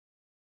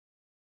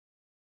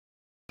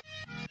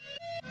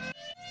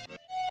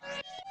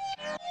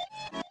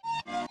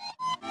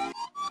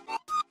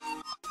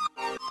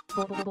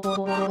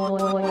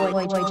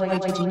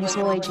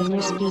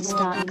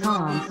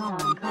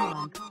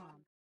BoiGeniusBeats.com.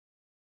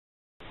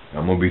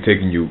 I'm gonna be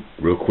taking you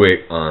real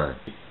quick on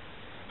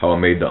how I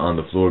made the on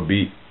the floor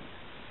beat.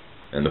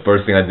 And the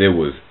first thing I did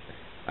was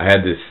I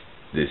had this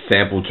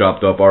sample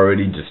chopped up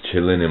already, just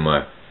chilling in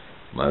my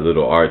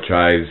little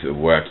archives of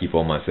where I keep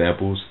all my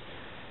samples.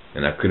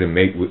 And I couldn't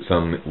make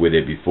some with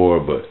it before,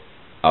 but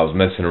I was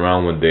messing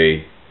around one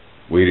day,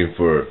 waiting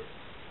for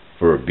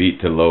a beat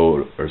to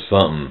load or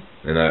something,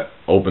 and I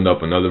opened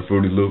up another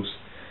Fruity Loops,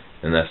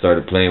 and I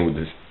started playing with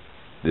this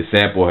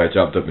sample I had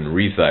chopped up in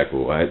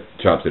Recycle. I had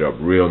chopped it up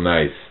real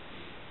nice,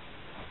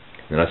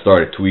 and I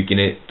started tweaking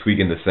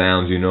the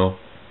sounds, you know,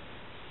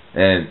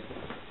 and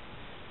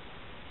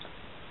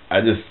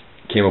I just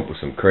came up with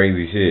some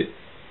crazy shit.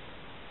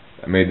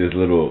 I made this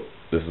little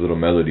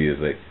melody.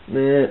 It's like,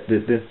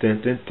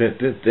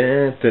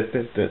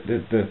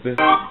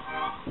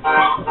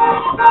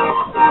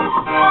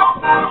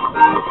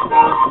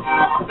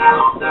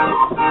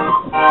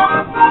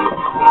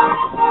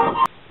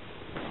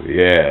 so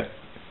yeah,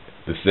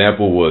 the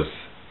sample was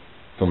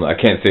from, I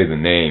can't say the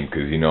name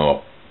because, you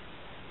know,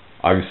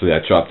 obviously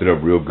I chopped it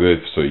up real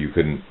good so you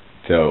couldn't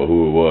tell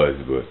who it was,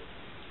 but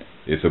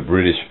it's a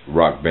British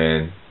rock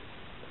band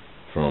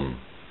from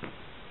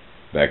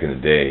back in the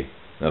day.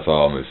 That's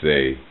all I'm gonna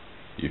say.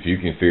 If you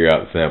can figure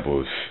out the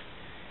samples,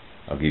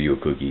 I'll give you a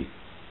cookie.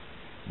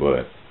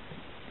 But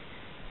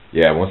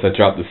yeah, once I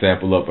chopped the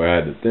sample up, I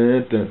had the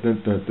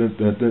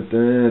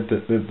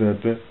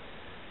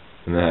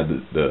and I had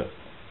the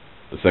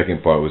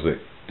second part was like,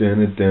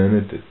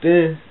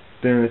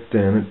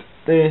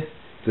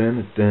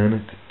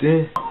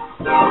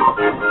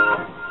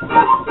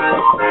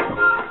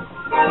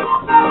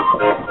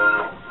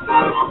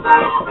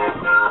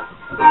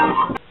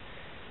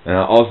 and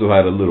I also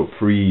had a little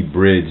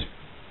pre-bridge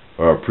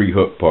or a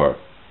pre-hook part.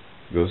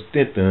 It goes,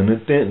 that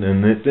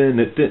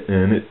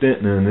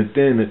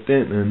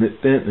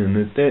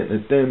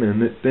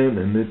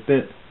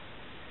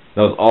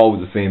was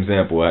always the same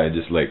sample. I had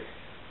just like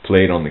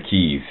played on the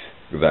keys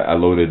because I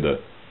loaded the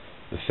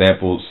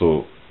sample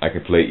so I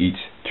could play each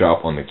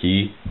chop on the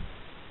key.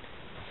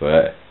 So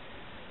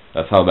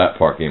that's how that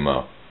part came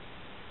out.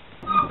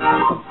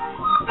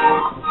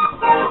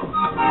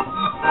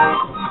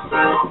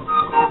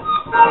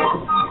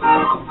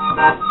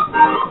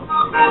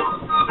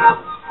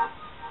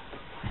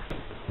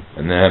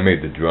 And then I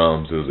made the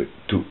drums. It was like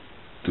toot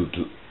toot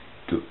toot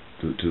toot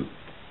toot toot,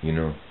 you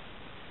know.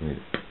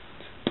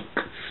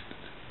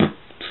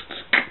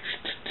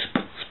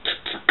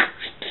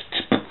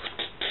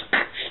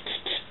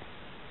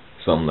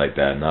 Something like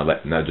that,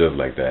 not just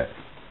like that.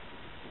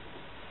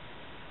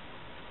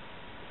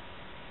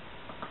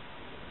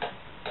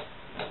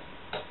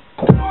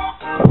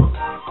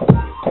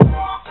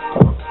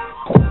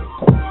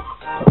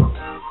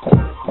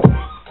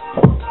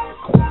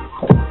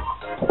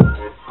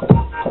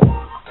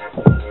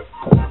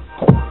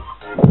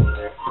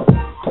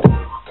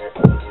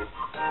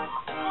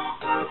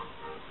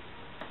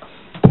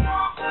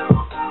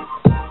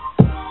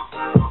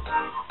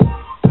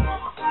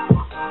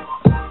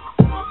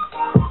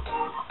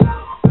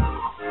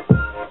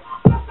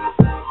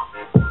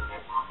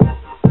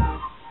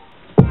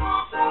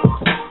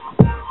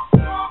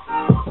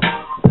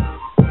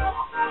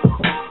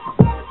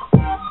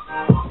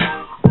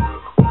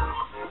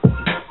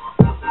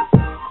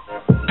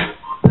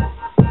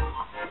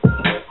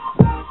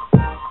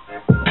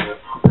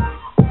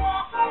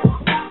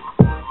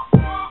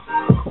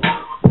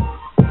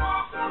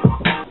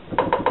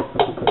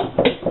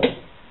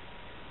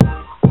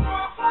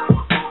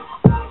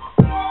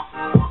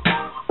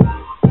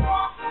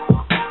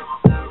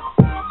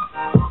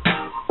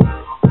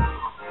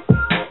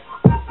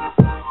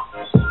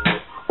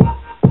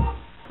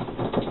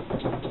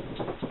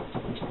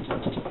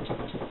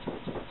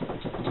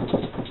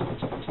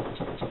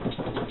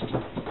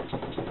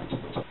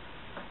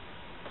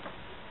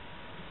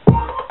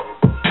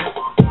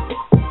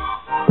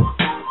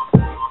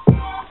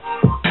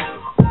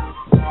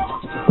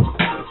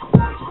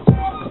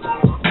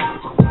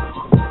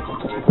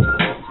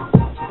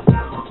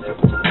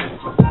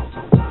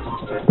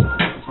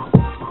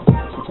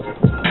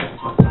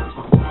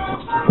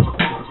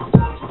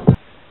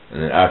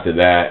 And then after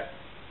that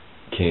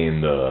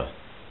came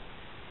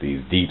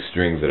these deep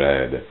strings that I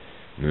had.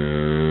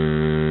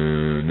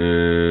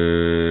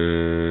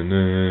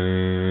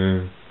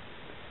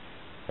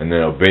 And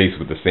then a bass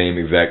with the same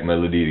exact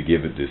melody to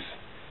give it this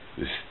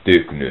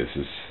thickness.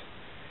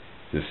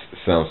 This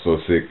sounds so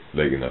sick,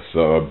 like in a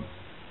sub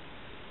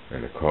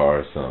in a car.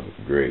 It sounds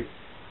great.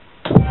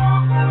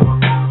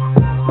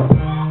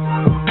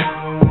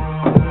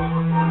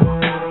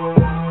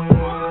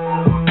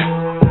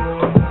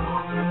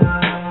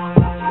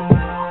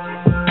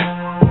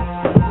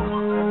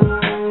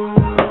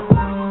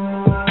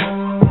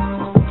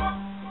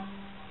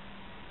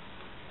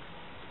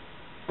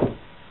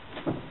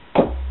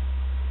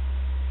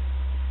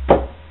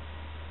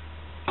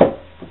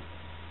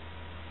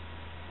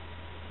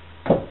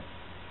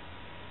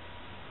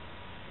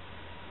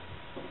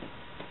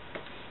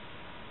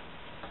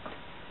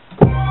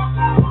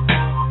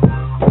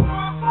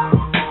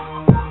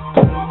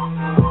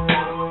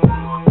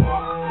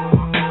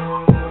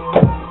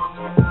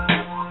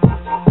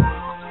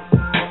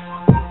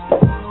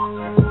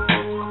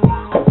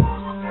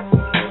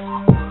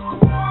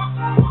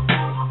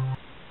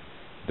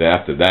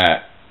 after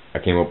that, I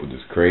came up with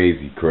this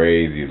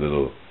crazy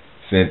little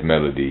synth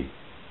melody.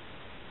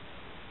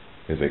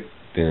 It's like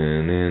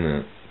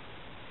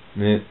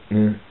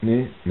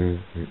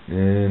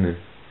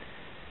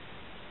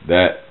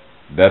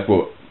that's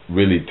what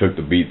really took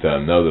the beat to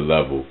another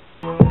level.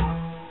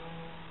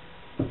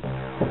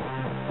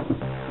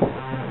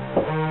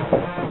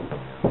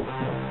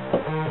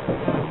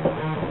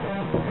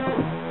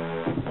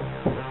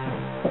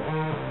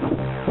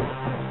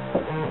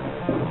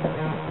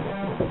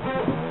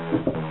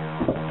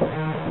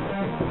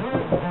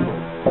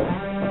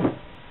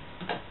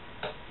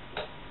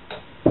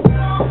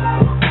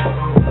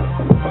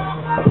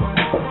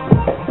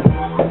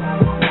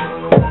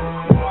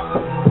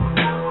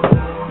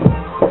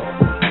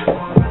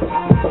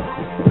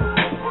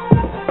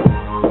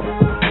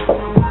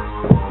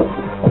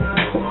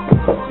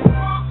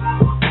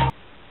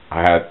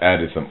 I had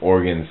added some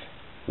organs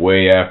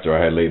way after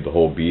I had laid the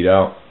whole beat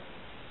out.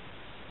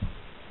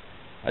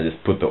 I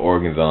just put the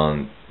organs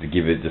on to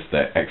give it just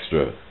that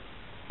extra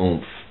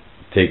oomph,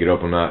 take it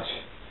up a notch.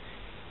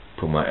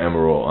 Put my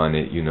emerald on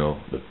it, you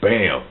know, the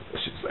bam. That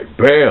shit's like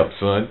bam,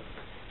 son.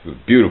 It was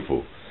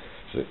beautiful.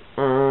 It's like,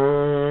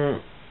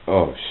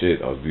 oh shit,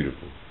 that was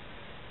beautiful.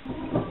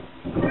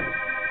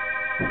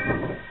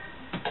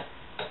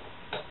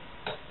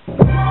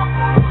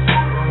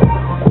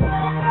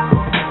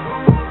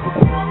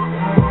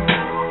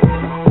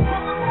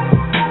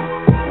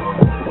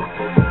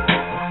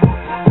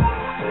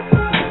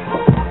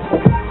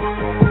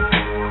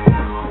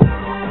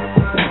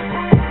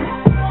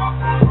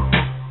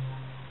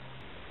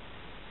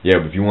 Yeah,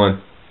 but if you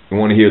want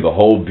to hear the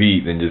whole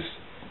beat, then just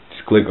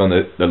click on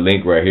the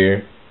link right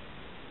here,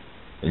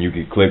 and you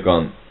can click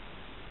on,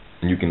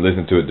 and you can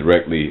listen to it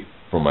directly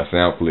from my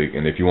SoundClick.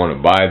 And if you want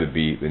to buy the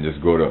beat, then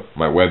just go to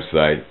my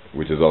website,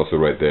 which is also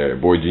right there,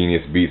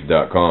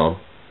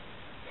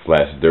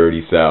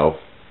 BoiGeniusBeats.com/DirtySouth,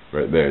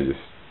 right there. Just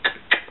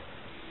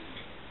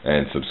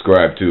and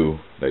subscribe to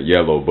that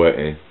yellow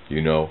button.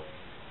 You know,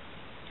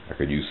 I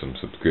could use some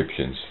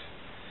subscriptions.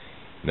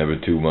 Never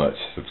too much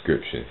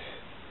subscriptions.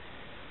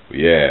 But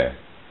yeah,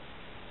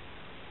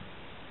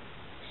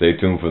 stay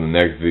tuned for the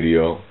next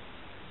video.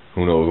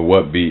 Who knows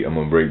what beat I'm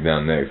gonna break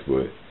down next,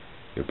 but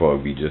it'll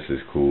probably be just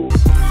as cool.